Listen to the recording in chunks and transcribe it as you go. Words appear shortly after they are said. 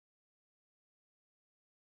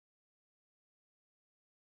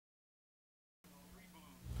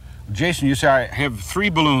Jason, you say I have 3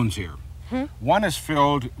 balloons here. One is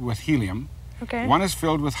filled with helium, one is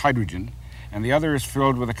filled with hydrogen, and the other is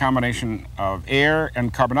filled with a combination of air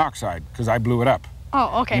and carbon dioxide, because I blew it up.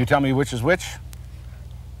 Oh, okay. Can you tell me which is which?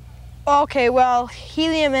 Okay, well,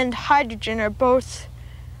 helium and hydrogen are both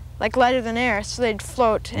like lighter than air, so they'd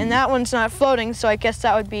float. And that one's not floating, so I guess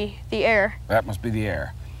that would be the air. That must be the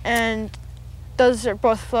air. And those are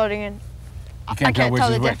both floating, and you can't I can't tell which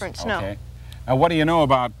the is difference, which. Okay. no. Now, what do you know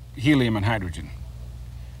about helium and hydrogen?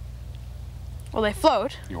 Well, they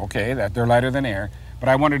float. Okay, that they're lighter than air. But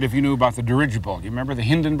I wondered if you knew about the dirigible. You remember the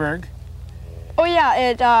Hindenburg? Oh yeah,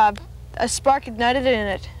 it a spark ignited it and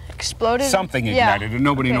it exploded. Something ignited, and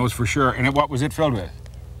nobody knows for sure. And what was it filled with?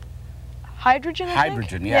 Hydrogen, I think?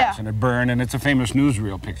 Hydrogen, yes, and it burned, and it's a famous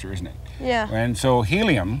newsreel picture, isn't it? Yeah. And so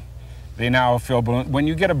helium, they now fill balloons. When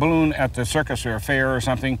you get a balloon at the circus or a fair or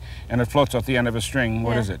something, and it floats at the end of a string,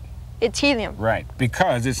 what is it? It's helium. Right,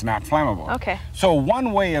 because it's not flammable. Okay. So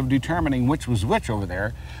one way of determining which was which over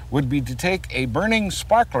there would be to take a burning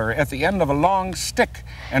sparkler at the end of a long stick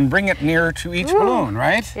and bring it near to each balloon,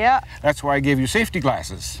 right? Yeah. That's why I gave you safety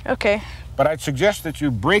glasses. Okay. But I'd suggest that you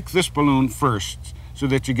break this balloon first so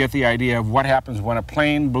that you get the idea of what happens when a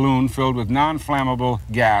plain balloon filled with non-flammable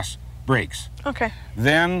gas breaks. Okay.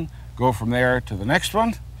 Then go from there to the next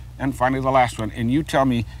one, and finally the last one, and you tell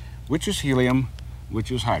me which is helium,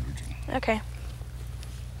 which is hydrogen. Okay.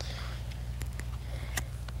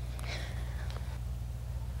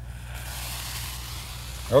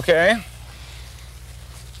 Okay.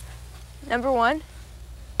 Number 1.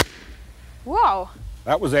 Whoa.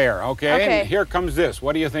 That was air, okay? Okay. And here comes this.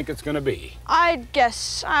 What do you think it's going to be? I'd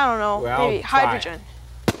guess, I don't know, Well, maybe try hydrogen.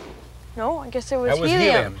 No, I guess it was That was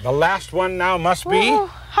helium. The last one now must be?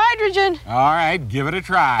 Hydrogen. All right, give it a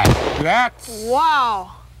try. That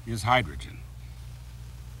Wow. is hydrogen.